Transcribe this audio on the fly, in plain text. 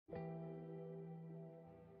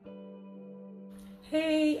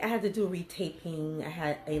Hey, I had to do retaping. I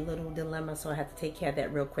had a little dilemma, so I had to take care of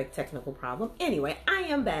that real quick technical problem. Anyway, I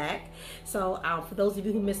am back. So for those of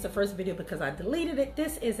you who missed the first video because I deleted it,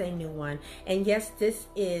 this is a new one. And yes, this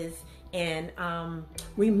is an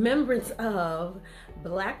remembrance of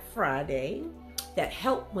Black Friday that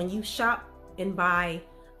helped when you shop and buy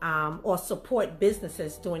or support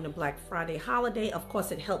businesses during the Black Friday holiday. Of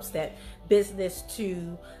course, it helps that business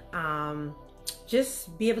to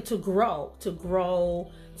just be able to grow,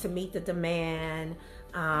 to meet the demand.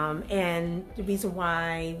 And the reason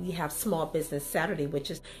why we have Small Business Saturday,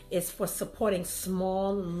 which is for supporting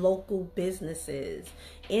small local businesses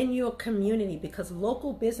in your community, because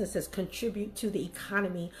local businesses contribute to the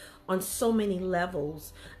economy on so many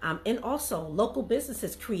levels. And also local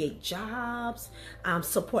businesses create jobs,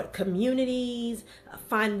 support communities,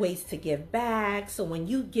 find ways to give back. So when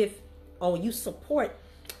you give or you support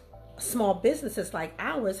small businesses like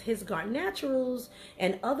ours, His Garden Naturals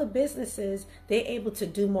and other businesses, they're able to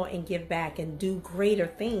do more and give back and do greater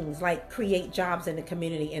things like create jobs in the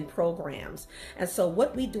community and programs. And so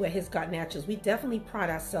what we do at His Garden Naturals, we definitely pride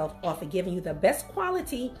ourselves off of giving you the best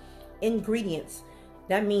quality ingredients.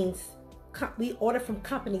 That means we order from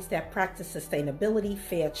companies that practice sustainability,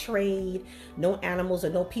 fair trade, no animals or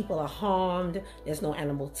no people are harmed, there's no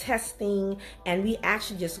animal testing, and we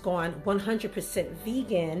actually just gone 100%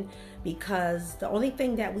 vegan, because the only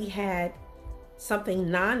thing that we had something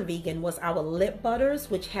non-vegan was our lip butters,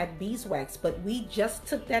 which had beeswax, but we just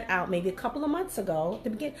took that out maybe a couple of months ago,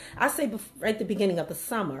 I say right at the beginning of the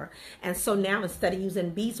summer. And so now, instead of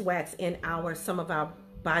using beeswax in some of our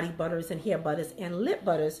body butters and hair butters and lip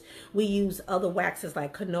butters, we use other waxes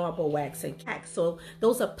like carnauba wax and wax. So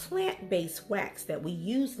those are plant-based wax that we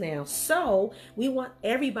use now. So we want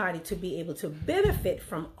everybody to be able to benefit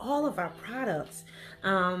from all of our products.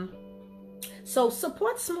 So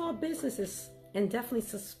support small businesses and definitely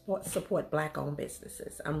support Black-owned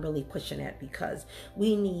businesses. I'm really pushing that because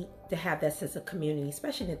we need to have that sense of community,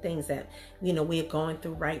 especially the things that we're going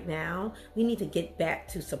through right now. We need to get back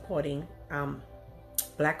to supporting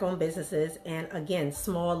Black-owned businesses, and again,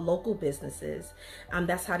 small local businesses.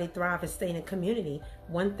 That's how they thrive and stay in a community.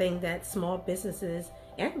 One thing that small businesses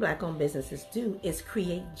and Black-owned businesses do is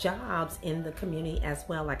create jobs in the community as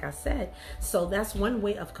well, like I said. So that's one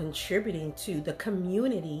way of contributing to the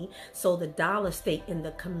community, so the dollars stay in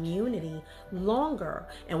the community longer.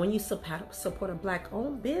 And when you support a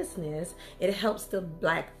Black-owned business, it helps the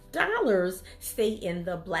Black dollars stay in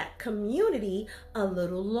the Black community a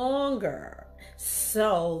little longer.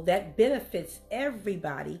 So that benefits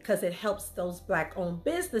everybody, because it helps those Black-owned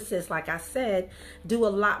businesses, like I said, do a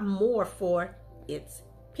lot more for its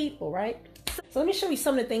people, right? So let me show you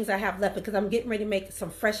some of the things I have left, because I'm getting ready to make some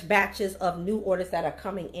fresh batches of new orders that are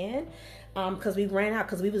coming in, because we ran out,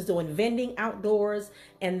 because we was doing vending outdoors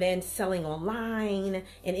and then selling online,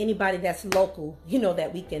 and anybody that's local,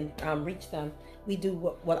 that we can reach them. We do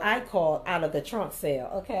what I call out of the trunk sale,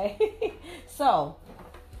 okay? So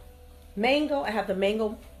mango, I have the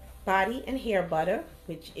mango body and hair butter,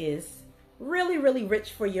 which is really, really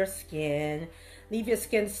rich for your skin. Leave your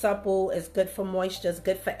skin supple. It's good for moisture. It's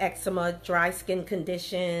good for eczema, dry skin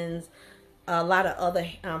conditions, a lot of other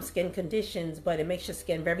skin conditions, but it makes your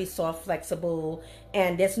skin very soft, flexible,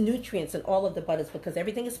 and there's nutrients in all of the butters because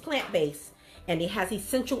everything is plant-based, and it has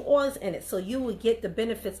essential oils in it, so you will get the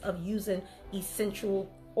benefits of using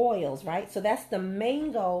essential oils, right? So that's the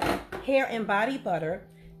mango hair and body butter.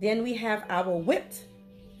 Then we have our whipped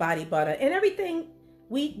body butter, and everything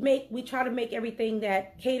we try to make everything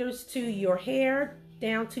that caters to your hair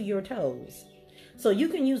down to your toes. So you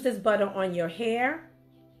can use this butter on your hair,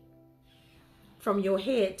 from your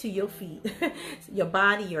head to your feet, your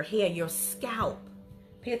body, your hair, your scalp.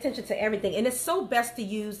 Pay attention to everything. And it's so best to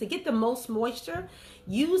use, to get the most moisture,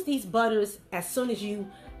 use these butters as soon as you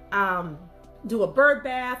do a bird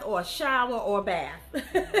bath or a shower or a bath.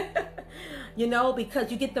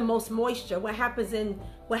 Because you get the most moisture. What happens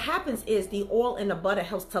is the oil in the butter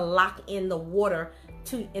helps to lock in the water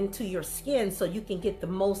into your skin, so you can get the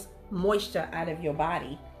most moisture out of your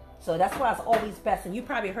body. So that's why it's always best, and you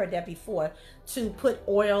probably heard that before, to put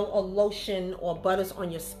oil or lotion or butters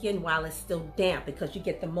on your skin while it's still damp, because you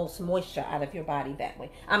get the most moisture out of your body that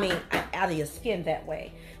way. Out of your skin that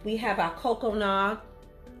way. We have our coconut.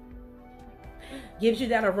 Gives you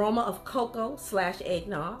that aroma of cocoa /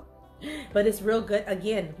 eggnog. But it's real good.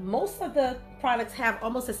 Again, most of the products have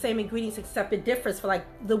almost the same ingredients, except it differs. For like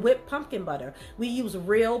the whipped pumpkin butter, we use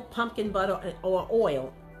real pumpkin butter or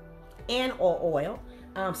oil, or oil.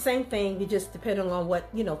 Same thing, you just depending on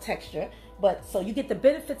what texture. But so you get the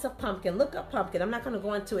benefits of pumpkin. Look up pumpkin. I'm not going to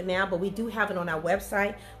go into it now, but we do have it on our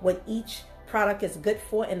website, what each product is good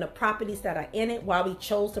for and the properties that are in it, why we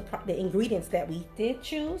chose the ingredients that we did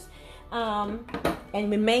choose. And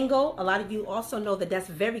with mango, a lot of you also know that that's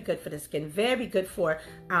very good for the skin, very good for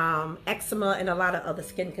eczema and a lot of other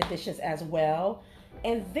skin conditions as well.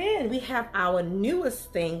 And then we have our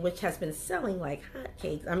newest thing, which has been selling like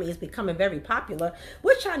hotcakes. I mean, it's becoming very popular,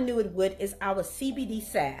 which I knew it would, is our CBD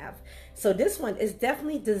salve. So this one is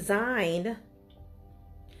definitely designed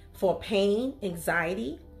for pain,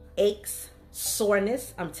 anxiety, aches,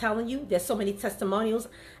 soreness. I'm telling you, there's so many testimonials.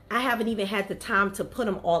 I haven't even had the time to put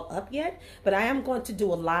them all up yet, but I am going to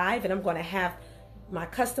do a live, and I'm going to have my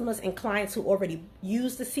customers and clients who already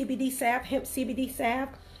use the CBD salve, hemp CBD salve,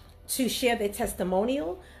 to share their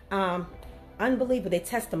testimonial. Unbelievable, their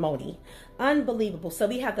testimony, unbelievable. So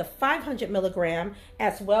we have the 500 milligram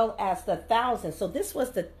as well as the 1,000. So this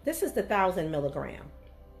is the 1,000 milligram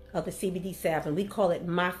of the CBD salve, and we call it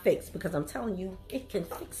My Fix because I'm telling you, it can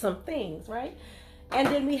fix some things, right? And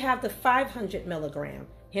then we have the 500 milligram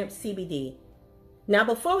hemp CBD. Now,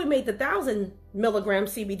 before we made the 1,000 milligram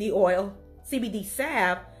CBD oil, CBD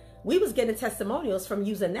salve, we was getting testimonials from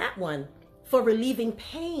using that one for relieving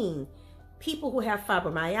pain. People who have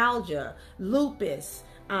fibromyalgia, lupus,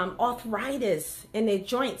 arthritis in their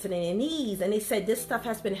joints and in their knees, and they said this stuff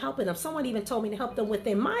has been helping them. Someone even told me to help them with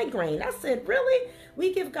their migraine. I said, really?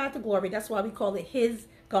 We give God the glory. That's why we call it His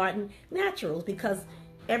Garden Naturals, because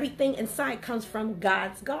everything inside comes from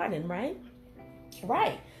God's garden, right?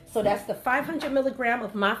 Right. So that's the 500 milligram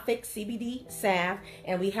of My Fix CBD salve,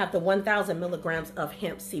 and we have the 1,000 milligrams of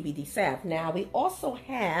hemp CBD salve. Now we also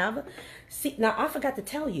have, now I forgot to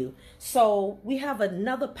tell you, so we have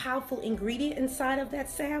another powerful ingredient inside of that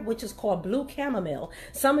salve, which is called blue chamomile.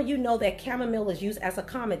 Some of you know that chamomile is used as a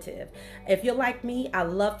calmative. If you're like me, I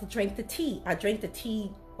love to drink the tea. I drink the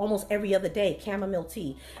tea almost every other day. Chamomile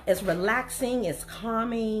tea is relaxing, it's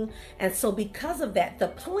calming, and so because of that, the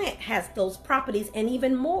plant has those properties and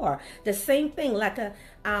even more. The same thing, like a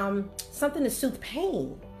something to soothe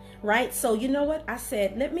pain, right? So you know what? I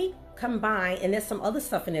said, let me combine, and there's some other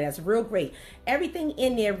stuff in there that's real great. Everything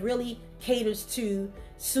in there really caters to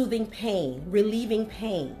soothing pain, relieving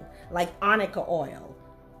pain, like arnica oil,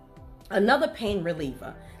 another pain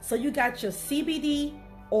reliever. So you got your CBD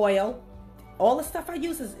oil. All the stuff I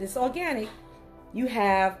use is organic. You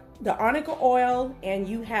have the arnica oil and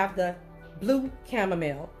you have the blue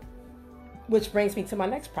chamomile, which brings me to my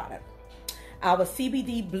next product. Our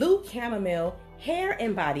CBD blue chamomile hair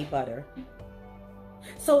and body butter.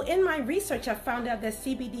 So in my research, I found out that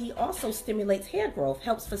CBD also stimulates hair growth,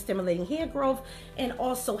 helps for stimulating hair growth, and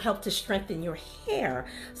also help to strengthen your hair.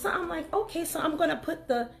 So I'm like, okay, so I'm gonna put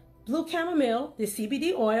the blue chamomile, the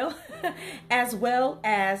CBD oil, as well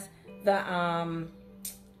as the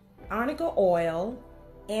arnica oil,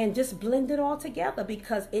 and just blend it all together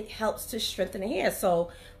because it helps to strengthen the hair. So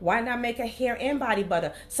why not make a hair and body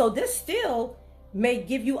butter? So this still may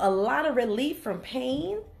give you a lot of relief from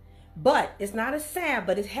pain, but it's not a salve,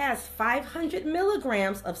 but it has 500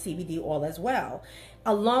 milligrams of CBD oil as well,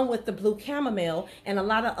 along with the blue chamomile and a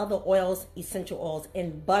lot of other oils, essential oils,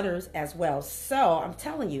 and butters as well. So I'm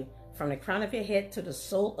telling you, from the crown of your head to the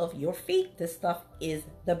sole of your feet, this stuff is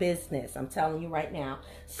the business. I'm telling you right now.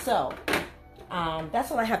 So that's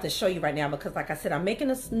all I have to show you right now, because like I said, I'm making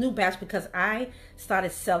this new batch because I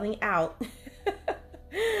started selling out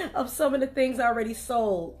of some of the things I already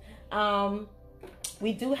sold.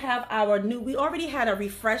 We do have our new, we already had a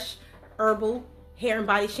Refresh Herbal Hair and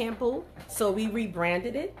Body Shampoo, so we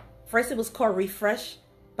rebranded it. First it was called Refresh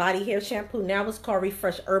Body Hair Shampoo. Now it's called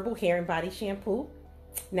Refresh Herbal Hair and Body Shampoo.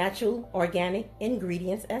 Natural organic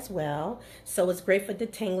ingredients as well, so it's great for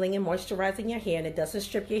detangling and moisturizing your hair, and it doesn't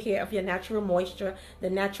strip your hair of your natural moisture. The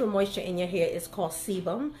natural moisture in your hair is called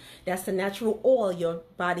sebum. That's the natural oil your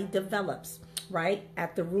body develops right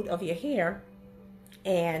at the root of your hair,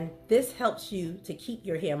 and this helps you to keep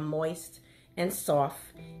your hair moist and soft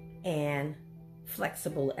and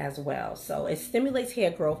flexible as well. So it stimulates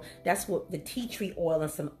hair growth. That's what the tea tree oil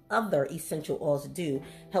and some other essential oils do,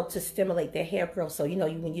 help to stimulate their hair growth. So you know,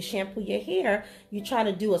 when you shampoo your hair, you try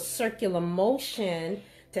to do a circular motion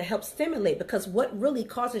to help stimulate, because what really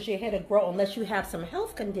causes your hair to grow, unless you have some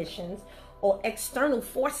health conditions or external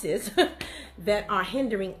forces that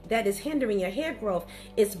is hindering your hair growth,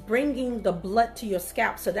 is bringing the blood to your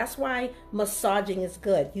scalp. So that's why massaging is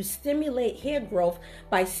good. You stimulate hair growth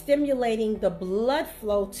by stimulating the blood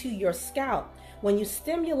flow to your scalp. When you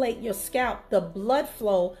stimulate your scalp, the blood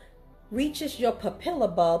flow reaches your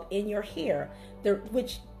papilla bulb in your hair,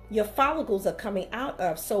 which your follicles are coming out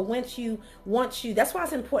of. So once you, that's why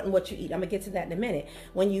it's important what you eat. I'm gonna get to that in a minute.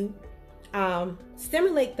 When you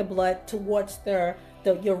stimulate the blood towards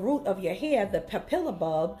your root of your hair, the papilla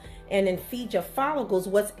bulb, and then feed your follicles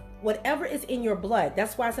whatever is in your blood.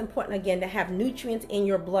 That's why it's important, again, to have nutrients in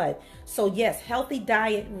your blood. So yes, healthy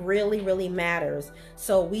diet really, really matters.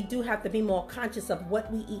 So we do have to be more conscious of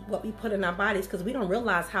what we eat, what we put in our bodies, because we don't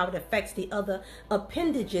realize how it affects the other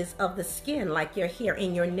appendages of the skin, like your hair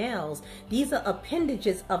and your nails. These are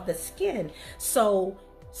appendages of the skin. So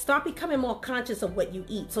start becoming more conscious of what you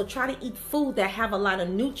eat. So try to eat food that have a lot of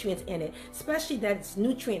nutrients in it, especially that's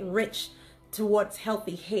nutrient rich towards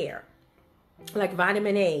healthy hair, like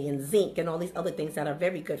vitamin A and zinc and all these other things that are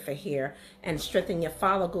very good for hair and strengthening your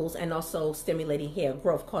follicles, and also stimulating hair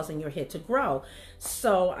growth, causing your hair to grow.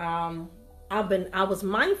 So I was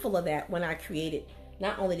mindful of that when I created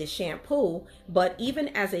not only the shampoo, but even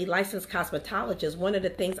as a licensed cosmetologist, one of the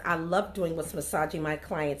things I loved doing was massaging my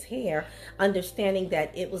clients' hair, understanding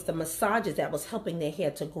that it was the massages that was helping their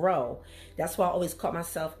hair to grow. That's why I always called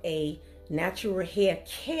myself a natural hair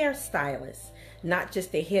care stylist, not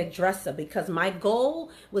just a hairdresser, because my goal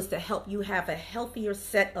was to help you have a healthier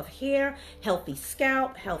set of hair, healthy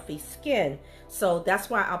scalp, healthy skin. So that's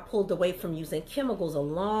why I pulled away from using chemicals a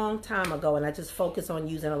long time ago, and I just focus on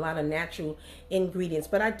using a lot of natural ingredients.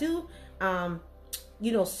 But I do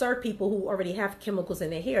serve people who already have chemicals in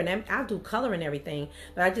their hair, and I do color and everything,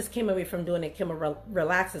 but I just came away from doing the chemical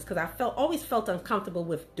relaxers because I always felt uncomfortable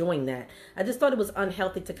with doing that. I just thought it was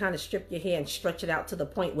unhealthy to kind of strip your hair and stretch it out to the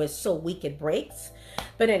point where it's so weak it breaks.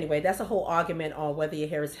 But anyway, that's a whole argument on whether your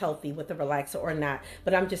hair is healthy with the relaxer or not.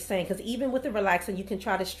 But I'm just saying, because even with the relaxer, you can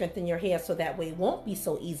try to strengthen your hair so that way it won't be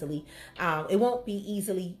so easily,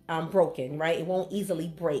 broken, right? It won't easily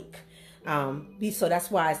break. So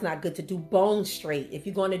that's why it's not good to do bone straight. If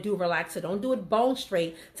you're going to do relaxer, don't do it bone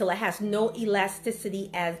straight till it has no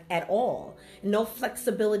elasticity at all, no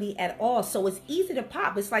flexibility at all. So it's easy to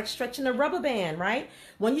pop. It's like stretching a rubber band, right?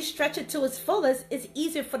 When you stretch it to its fullest, it's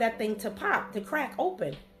easier for that thing to pop, to crack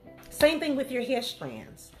open. Same thing with your hair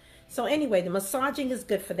strands. So anyway, the massaging is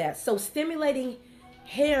good for that. So stimulating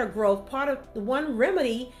hair growth, part of the one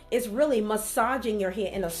remedy is really massaging your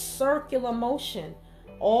hair in a circular motion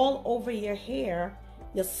all over your hair,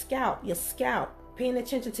 your scalp, paying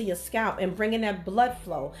attention to your scalp and bringing that blood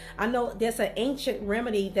flow. I know there's an ancient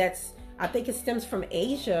remedy I think it stems from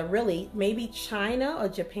Asia, really, maybe China or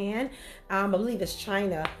Japan. I believe it's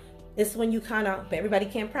China. It's when you but everybody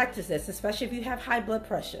can't practice this, especially if you have high blood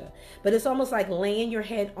pressure. But it's almost like laying your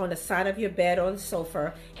head on the side of your bed or the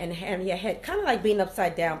sofa and having your head kind of like being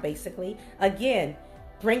upside down, basically. Again,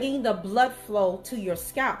 bringing the blood flow to your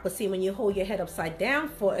scalp. But see, when you hold your head upside down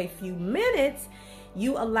for a few minutes,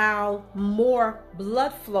 you allow more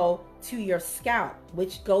blood flow to your scalp,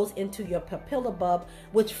 which goes into your papilla bulb,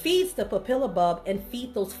 which feeds the papilla bulb and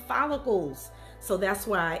feed those follicles. So that's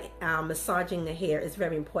why massaging the hair is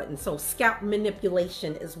very important. So scalp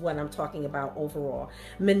manipulation is what I'm talking about overall.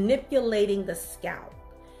 Manipulating the scalp.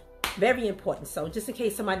 Very important. So just in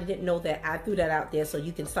case somebody didn't know that, I threw that out there so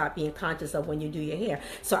you can start being conscious of when you do your hair.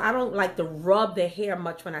 So I don't like to rub the hair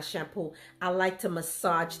much when I shampoo. I like to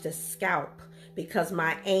massage the scalp because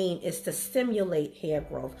my aim is to stimulate hair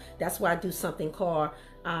growth. That's why I do something called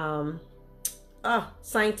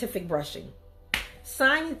scientific brushing.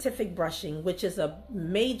 Scientific brushing, which is a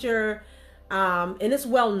major, and it's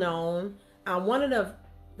well known, one of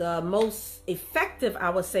the most effective, I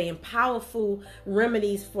would say, and powerful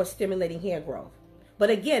remedies for stimulating hair growth. But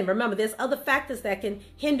again, remember, there's other factors that can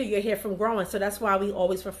hinder your hair from growing. So that's why we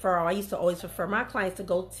always I used to always refer my clients to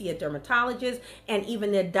go see a dermatologist and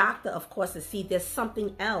even their doctor, of course, to see if there's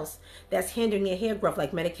something else that's hindering your hair growth,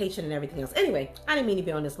 like medication and everything else. Anyway, I didn't mean to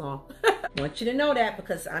be on this long. I want you to know that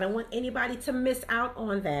because I don't want anybody to miss out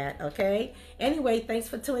on that, okay? Anyway, thanks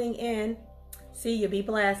for tuning in. See you. Be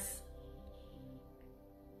blessed.